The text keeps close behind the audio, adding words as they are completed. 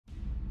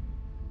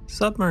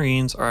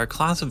Submarines are a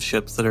class of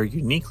ships that are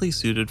uniquely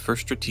suited for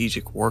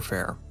strategic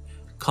warfare.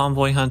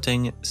 Convoy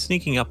hunting,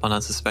 sneaking up on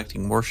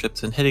unsuspecting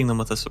warships and hitting them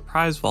with a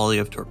surprise volley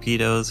of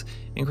torpedoes,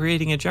 and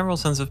creating a general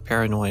sense of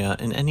paranoia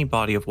in any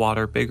body of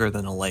water bigger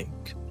than a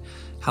lake.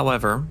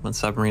 However, when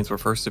submarines were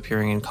first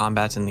appearing in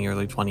combat in the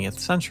early 20th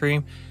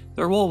century,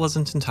 their role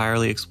wasn't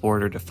entirely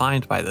explored or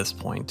defined by this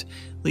point,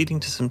 leading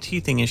to some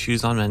teething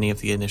issues on many of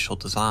the initial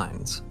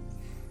designs.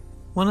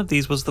 One of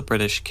these was the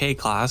British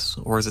K-Class,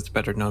 or as it's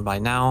better known by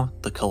now,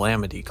 the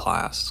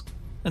Calamity-Class.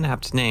 An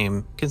apt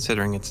name,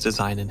 considering its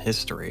design and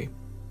history.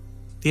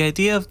 The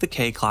idea of the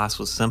K-Class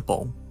was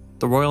simple.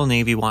 The Royal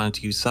Navy wanted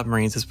to use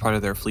submarines as part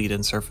of their fleet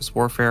in surface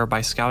warfare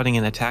by scouting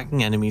and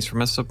attacking enemies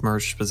from a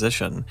submerged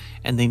position,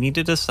 and they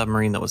needed a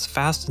submarine that was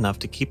fast enough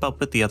to keep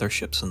up with the other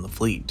ships in the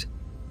fleet.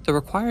 The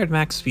required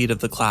max speed of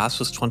the class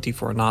was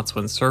 24 knots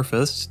when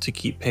surfaced to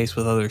keep pace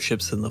with other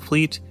ships in the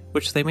fleet,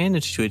 which they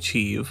managed to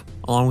achieve,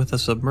 along with a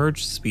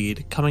submerged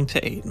speed coming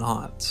to 8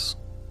 knots.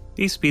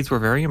 These speeds were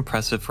very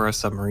impressive for a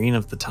submarine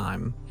of the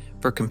time.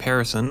 For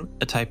comparison,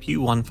 a Type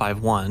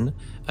U-151,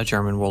 a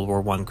German World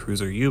War I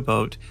cruiser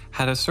U-boat,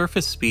 had a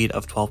surface speed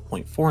of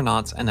 12.4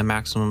 knots and a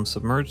maximum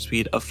submerged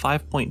speed of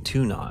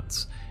 5.2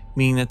 knots,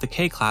 meaning that the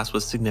K-Class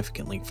was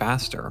significantly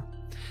faster.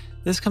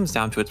 This comes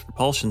down to its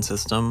propulsion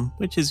system,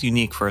 which is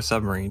unique for a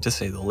submarine to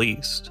say the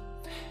least.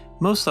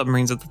 Most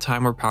submarines at the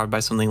time were powered by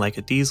something like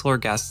a diesel or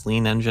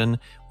gasoline engine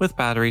with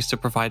batteries to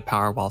provide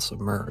power while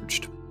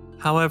submerged.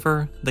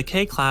 However, the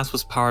K-Class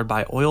was powered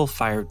by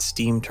oil-fired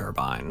steam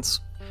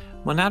turbines.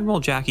 When Admiral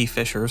Jacky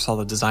Fisher saw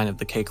the design of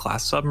the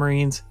K-Class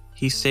submarines,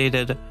 he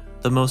stated,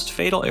 "The most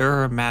fatal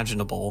error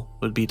imaginable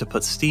would be to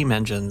put steam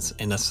engines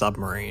in a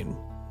submarine."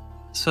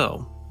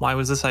 So, why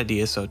was this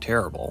idea so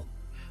terrible?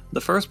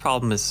 The first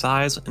problem is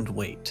size and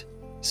weight.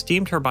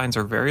 Steam turbines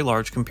are very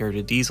large compared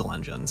to diesel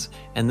engines,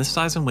 and this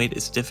size and weight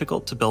is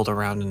difficult to build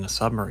around in a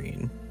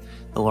submarine.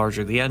 The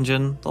larger the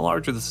engine, the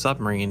larger the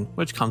submarine,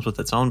 which comes with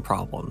its own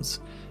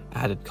problems.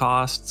 Added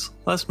costs,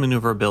 less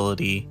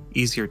maneuverability,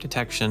 easier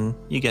detection,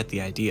 you get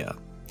the idea.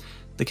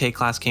 The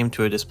K-Class came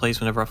to a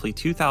displacement of roughly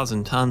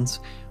 2,000 tons,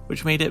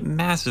 which made it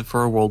massive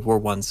for a World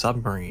War I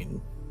submarine.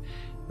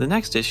 The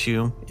next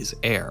issue is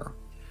air.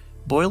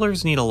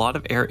 Boilers need a lot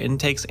of air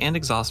intakes and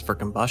exhaust for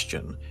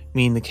combustion,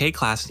 meaning the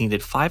K-Class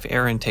needed 5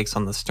 air intakes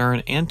on the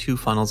stern and 2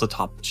 funnels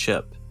atop the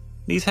ship.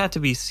 These had to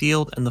be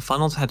sealed and the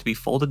funnels had to be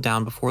folded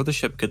down before the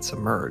ship could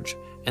submerge,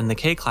 and the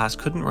K-Class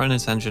couldn't run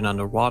its engine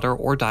underwater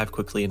or dive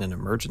quickly in an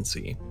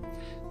emergency.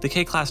 The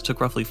K-Class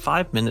took roughly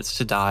 5 minutes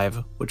to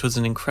dive, which was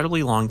an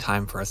incredibly long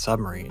time for a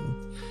submarine.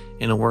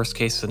 In a worst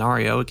case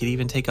scenario, it could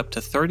even take up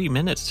to 30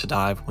 minutes to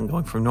dive when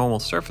going from normal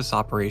surface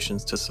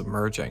operations to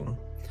submerging.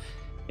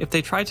 If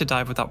they tried to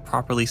dive without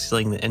properly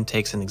sealing the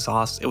intakes and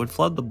exhausts, it would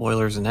flood the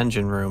boilers and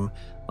engine room,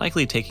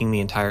 likely taking the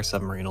entire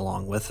submarine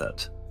along with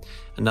it.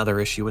 Another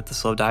issue with the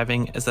slow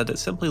diving is that it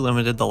simply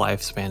limited the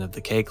lifespan of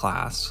the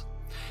K-Class.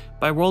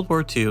 By World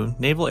War II,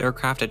 naval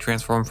aircraft had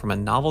transformed from a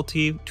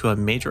novelty to a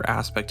major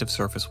aspect of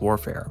surface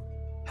warfare.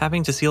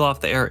 Having to seal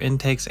off the air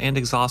intakes and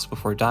exhaust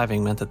before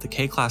diving meant that the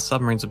K-Class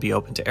submarines would be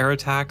open to air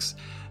attacks,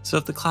 so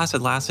if the class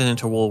had lasted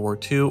into World War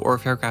II or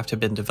if aircraft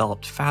had been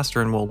developed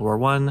faster in World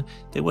War I,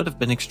 they would have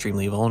been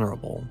extremely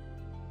vulnerable.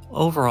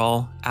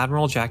 Overall,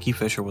 Admiral Jacky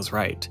Fisher was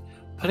right.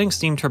 Putting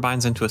steam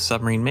turbines into a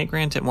submarine may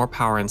grant it more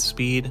power and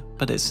speed,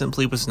 but it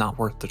simply was not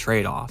worth the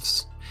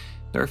trade-offs.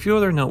 There are a few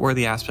other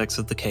noteworthy aspects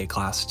of the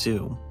K-Class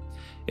too.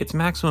 Its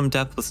maximum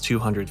depth was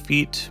 200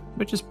 feet,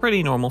 which is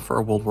pretty normal for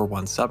a World War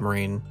I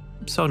submarine,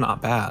 so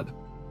not bad.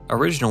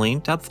 Originally,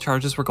 depth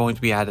charges were going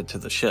to be added to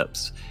the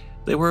ships.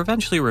 They were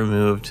eventually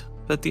removed,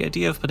 but the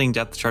idea of putting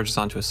depth charges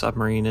onto a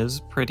submarine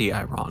is pretty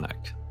ironic.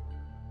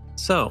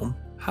 So,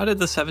 how did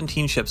the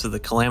 17 ships of the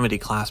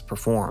Calamity-Class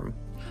perform?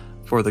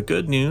 For the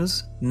good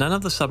news, none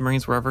of the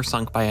submarines were ever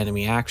sunk by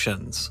enemy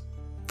actions.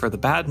 For the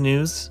bad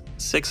news,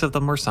 6 of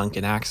them were sunk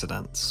in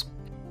accidents.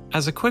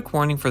 As a quick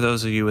warning for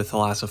those of you with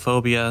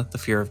thalassophobia, the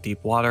fear of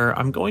deep water,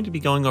 I'm going to be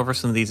going over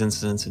some of these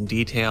incidents in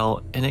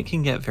detail, and it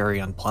can get very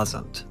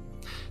unpleasant.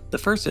 The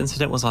first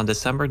incident was on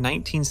December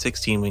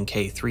 1916 when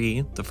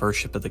K-3, the first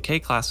ship of the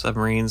K-Class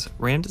submarines,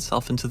 rammed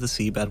itself into the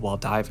seabed while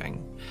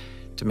diving.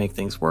 To make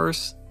things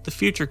worse, the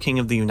future King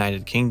of the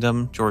United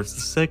Kingdom, George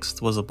VI,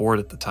 was aboard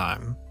at the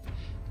time.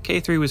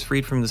 K-3 was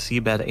freed from the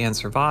seabed and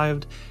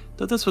survived,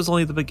 though this was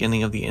only the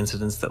beginning of the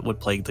incidents that would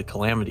plague the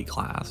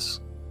Calamity-Class.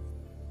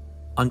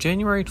 On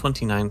January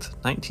 29,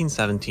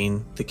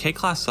 1917, the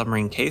K-Class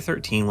submarine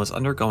K-13 was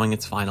undergoing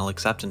its final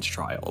acceptance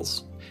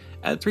trials.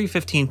 At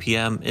 3:15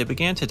 p.m., it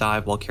began to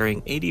dive while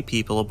carrying 80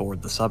 people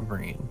aboard the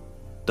submarine.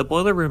 The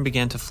boiler room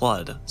began to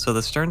flood, so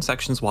the stern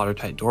section's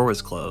watertight door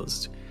was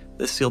closed.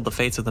 This sealed the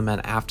fates of the men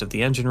aft of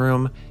the engine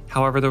room,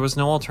 however there was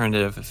no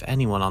alternative if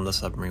anyone on the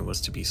submarine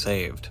was to be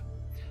saved.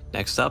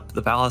 Next up,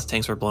 the ballast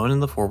tanks were blown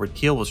and the forward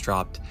keel was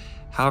dropped,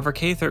 however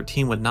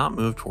K-13 would not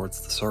move towards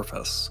the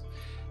surface.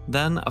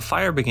 Then, a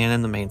fire began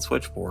in the main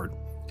switchboard,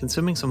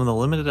 consuming some of the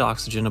limited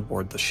oxygen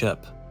aboard the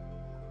ship.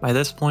 By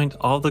this point,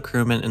 all of the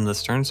crewmen in the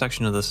stern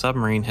section of the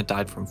submarine had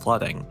died from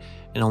flooding,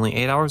 and only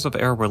 8 hours of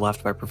air were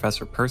left by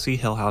Professor Percy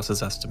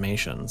Hillhouse's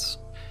estimations.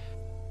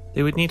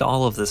 They would need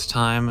all of this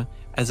time,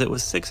 as it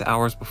was 6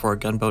 hours before a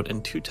gunboat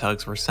and 2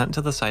 tugs were sent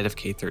to the site of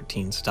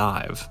K-13's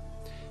dive.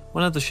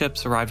 One of the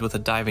ships arrived with a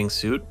diving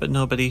suit, but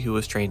nobody who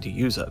was trained to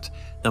use it.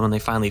 Then when they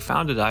finally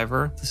found a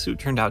diver, the suit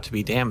turned out to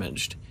be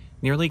damaged,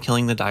 nearly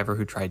killing the diver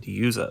who tried to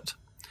use it.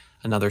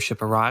 Another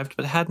ship arrived,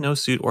 but had no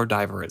suit or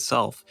diver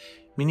itself,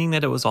 meaning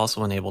that it was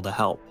also unable to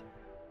help.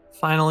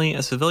 Finally,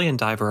 a civilian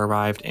diver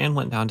arrived and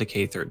went down to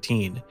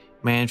K-13,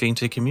 managing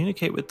to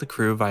communicate with the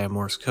crew via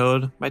Morse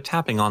code by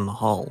tapping on the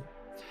hull.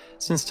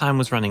 Since time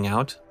was running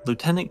out,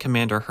 Lieutenant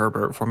Commander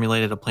Herbert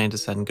formulated a plan to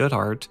send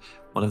Goodhart,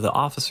 one of the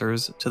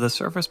officers, to the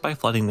surface by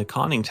flooding the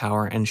conning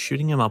tower and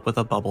shooting him up with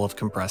a bubble of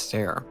compressed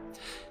air.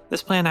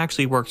 This plan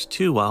actually worked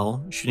too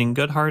well, shooting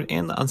Goodhart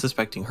and the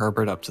unsuspecting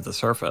Herbert up to the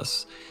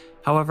surface.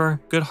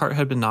 However, Goodhart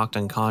had been knocked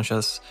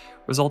unconscious,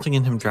 resulting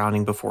in him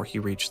drowning before he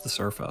reached the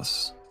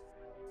surface.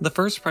 The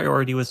first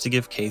priority was to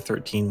give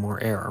K-13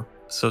 more air,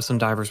 so some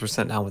divers were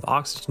sent down with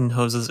oxygen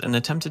hoses and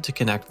attempted to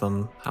connect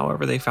them,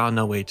 however they found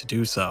no way to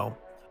do so.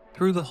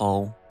 Through the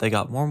hull, they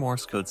got more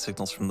Morse code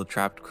signals from the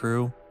trapped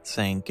crew,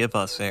 saying, "Give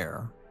us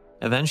air."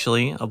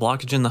 Eventually, a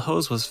blockage in the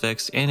hose was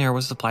fixed and air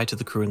was supplied to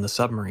the crew in the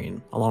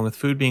submarine, along with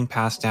food being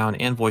passed down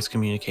and voice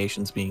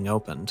communications being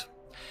opened.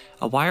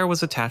 A wire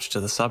was attached to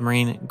the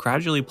submarine,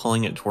 gradually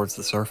pulling it towards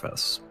the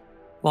surface.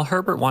 While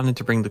Herbert wanted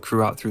to bring the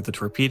crew out through the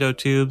torpedo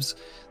tubes,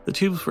 the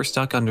tubes were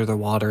stuck under the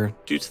water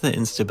due to the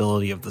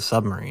instability of the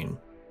submarine.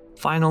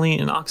 Finally,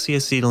 an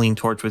oxyacetylene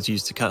torch was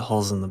used to cut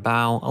holes in the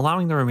bow,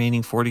 allowing the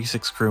remaining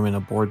 46 crewmen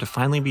aboard to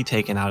finally be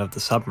taken out of the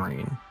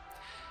submarine.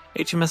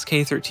 HMS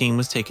K-13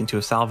 was taken to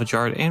a salvage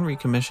yard and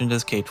recommissioned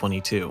as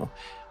K-22,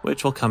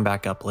 which will come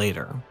back up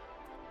later.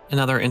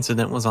 Another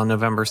incident was on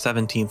November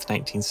 17,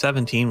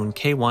 1917, when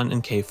K-1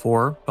 and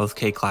K-4, both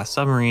K-class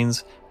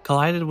submarines,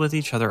 collided with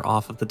each other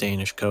off of the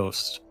Danish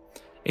coast.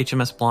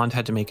 HMS Blonde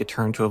had to make a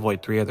turn to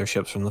avoid 3 other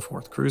ships from the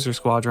 4th Cruiser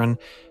Squadron,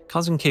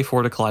 causing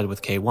K-4 to collide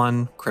with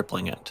K-1,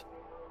 crippling it.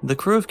 The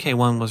crew of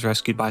K-1 was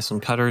rescued by some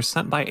cutters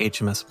sent by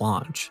HMS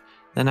Blanche.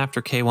 Then after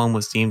K-1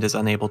 was deemed as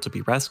unable to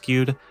be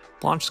rescued,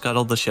 Blanche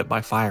scuttled the ship by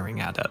firing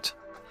at it.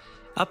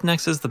 Up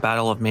next is the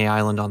Battle of May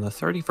Island on the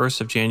 31st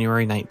of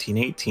January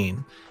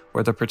 1918,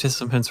 where the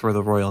participants were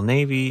the Royal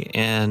Navy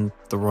and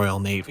the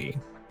Royal Navy.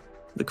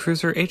 The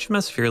cruiser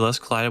HMS Fearless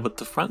collided with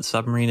the front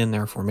submarine in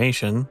their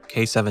formation,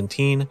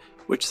 K-17,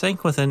 which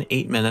sank within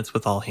 8 minutes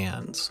with all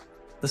hands.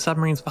 The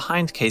submarines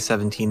behind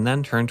K-17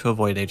 then turned to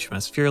avoid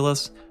HMS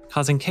Fearless,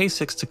 causing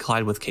K-6 to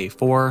collide with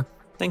K-4,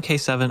 then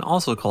K-7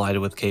 also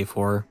collided with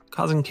K-4,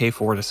 causing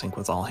K-4 to sink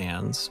with all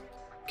hands.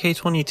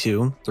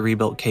 K-22, the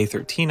rebuilt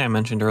K-13 I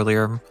mentioned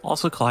earlier,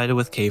 also collided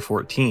with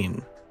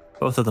K-14.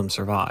 Both of them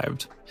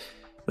survived.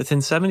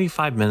 Within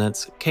 75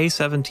 minutes,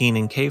 K-17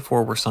 and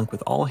K-4 were sunk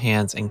with all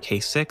hands, and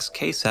K-6,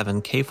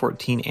 K-7,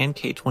 K-14, and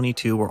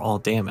K-22 were all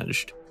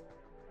damaged.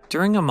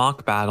 During a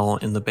mock battle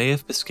in the Bay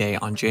of Biscay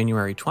on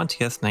January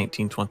 20th,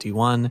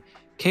 1921,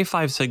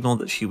 K-5 signaled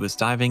that she was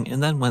diving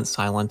and then went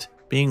silent,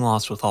 being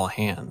lost with all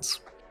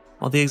hands.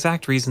 While the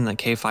exact reason that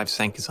K-5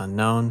 sank is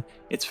unknown,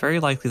 it's very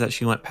likely that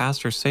she went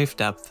past her safe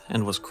depth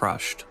and was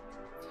crushed.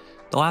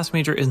 The last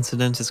major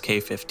incident is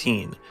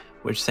K-15,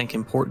 which sank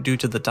in port due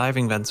to the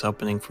diving vents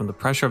opening from the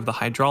pressure of the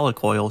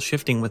hydraulic oil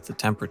shifting with the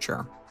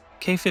temperature.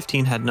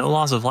 K-15 had no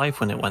loss of life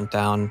when it went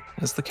down,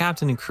 as the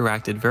captain and crew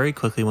acted very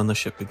quickly when the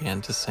ship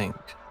began to sink.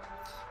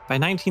 By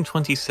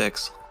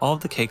 1926, all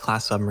of the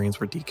K-class submarines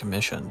were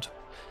decommissioned.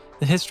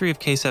 The history of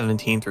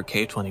K-17 through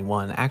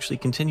K-21 actually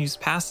continues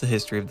past the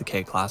history of the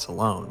K-class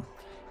alone,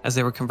 as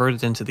they were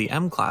converted into the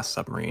M-class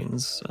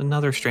submarines,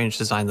 another strange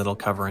design that I'll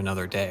cover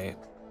another day.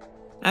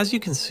 As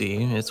you can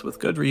see, it's with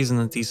good reason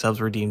that these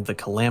subs were deemed the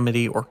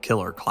Calamity or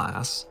Killer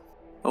class.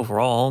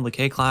 Overall, the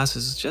K-class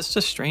is just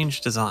a strange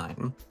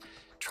design.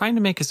 Trying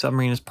to make a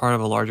submarine as part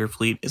of a larger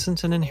fleet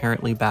isn't an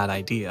inherently bad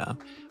idea,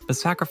 but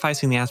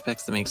sacrificing the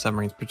aspects that make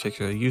submarines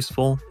particularly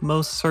useful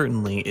most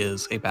certainly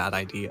is a bad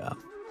idea.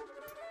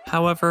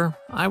 However,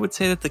 I would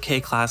say that the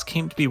K-class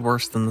came to be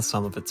worse than the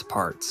sum of its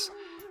parts.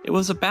 It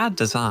was a bad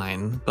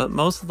design, but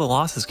most of the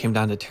losses came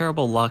down to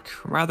terrible luck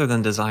rather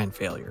than design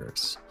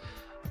failures.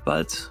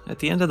 But at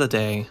the end of the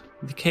day,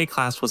 the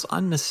K-class was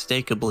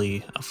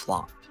unmistakably a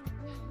flop.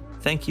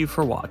 Thank you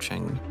for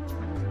watching.